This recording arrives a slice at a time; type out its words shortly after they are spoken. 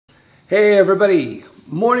Hey everybody,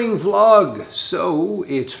 morning vlog. So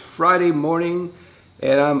it's Friday morning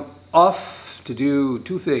and I'm off to do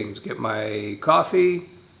two things. Get my coffee.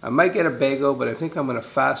 I might get a bagel, but I think I'm gonna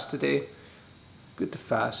fast today. Good to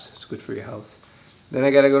fast, it's good for your health. Then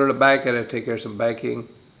I gotta go to the bank, I gotta take care of some banking.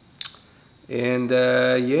 And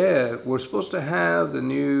yeah, we're supposed to have the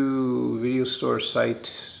new video store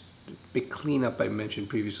site, big cleanup I mentioned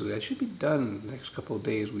previously. That should be done the next couple of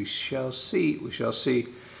days. We shall see, we shall see.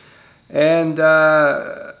 And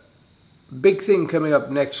big thing coming up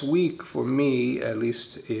next week for me, at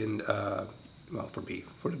least in, well, for me,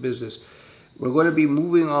 for the business, we're going to be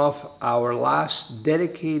moving off our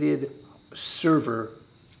dedicated server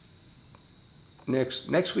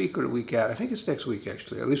next week or the week after. I think it's next week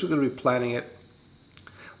actually. At least we're going to be planning it.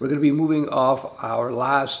 We're going to be moving off our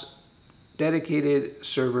last dedicated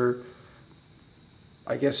server.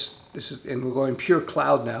 I guess this is, and we're going pure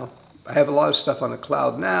cloud now. I have a lot of stuff on the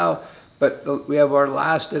cloud now, but we have our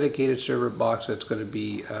last dedicated server box that's going to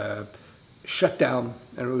be shut down,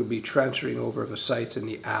 and we're going to be transferring over the sites and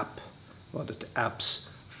the app, well, the apps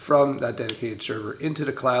from that dedicated server into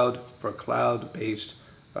the cloud for cloud-based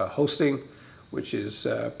hosting, which is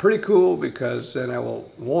pretty cool because then I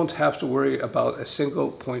won't have to worry about a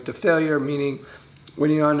single point of failure, meaning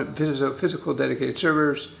when you're on physical dedicated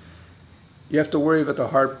servers, you have to worry about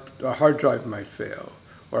the hard drive might fail,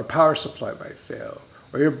 or a power supply might fail,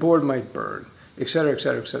 or your board might burn, etc.,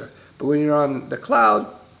 etc., etc. But when you're on the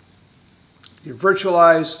cloud, you're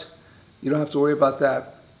virtualized, you don't have to worry about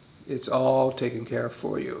that. It's all taken care of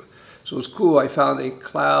for you. So it's cool. I found a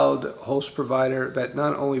cloud host provider that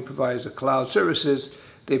not only provides the cloud services,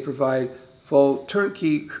 they provide full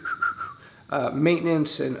turnkey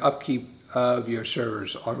maintenance and upkeep of your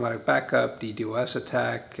servers, automatic backup, DDoS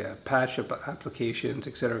attack, patch applications,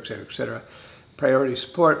 etc., etc., etc. Priority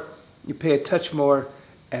support. You pay a touch more,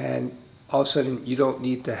 and all of a sudden you don't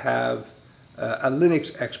need to have a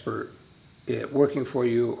Linux expert working for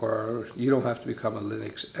you, or you don't have to become a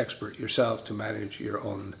Linux expert yourself to manage your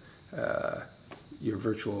own your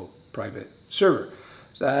virtual private server.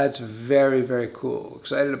 So that's very, very cool.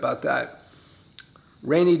 Excited about that.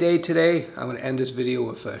 Rainy day today. I'm going to end this video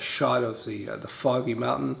with a shot of the foggy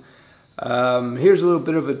mountain. Here's a little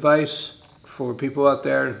bit of advice for people out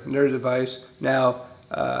there, nerd advice. Now,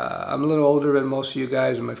 I'm a little older than most of you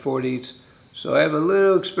guys, in my 40s, so I have a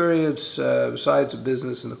little experience besides the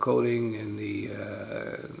business and the coding and the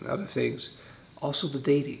other things, also the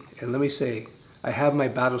dating. And let me say, I have my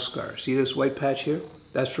battle scar. See this white patch here?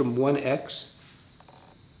 That's from one ex.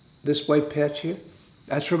 This white patch here,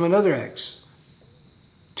 that's from another ex.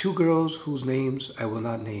 Two girls whose names I will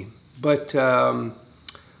not name, but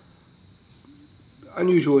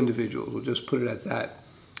unusual individuals, we'll just put it at that.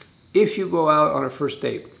 If you go out on a first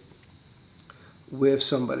date with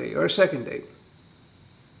somebody, or a second date,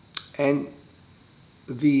 and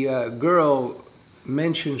the girl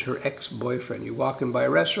mentions her ex-boyfriend, you walk in by a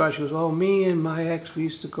restaurant, she goes, oh, me and my ex, we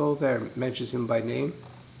used to go there, mentions him by name,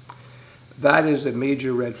 that is a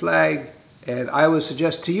major red flag, and I would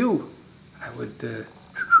suggest to you, I would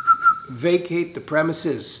vacate the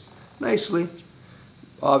premises nicely.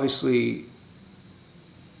 Obviously,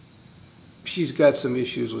 she's got some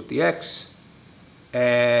issues with the ex,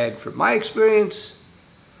 and from my experience,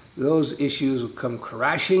 those issues will come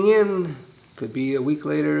crashing in. Could be a week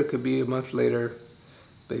later, it could be a month later,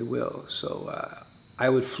 they will. So I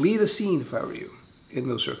would flee the scene if I were you in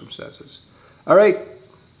those circumstances. All right,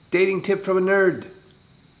 dating tip from a nerd.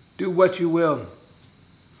 Do what you will.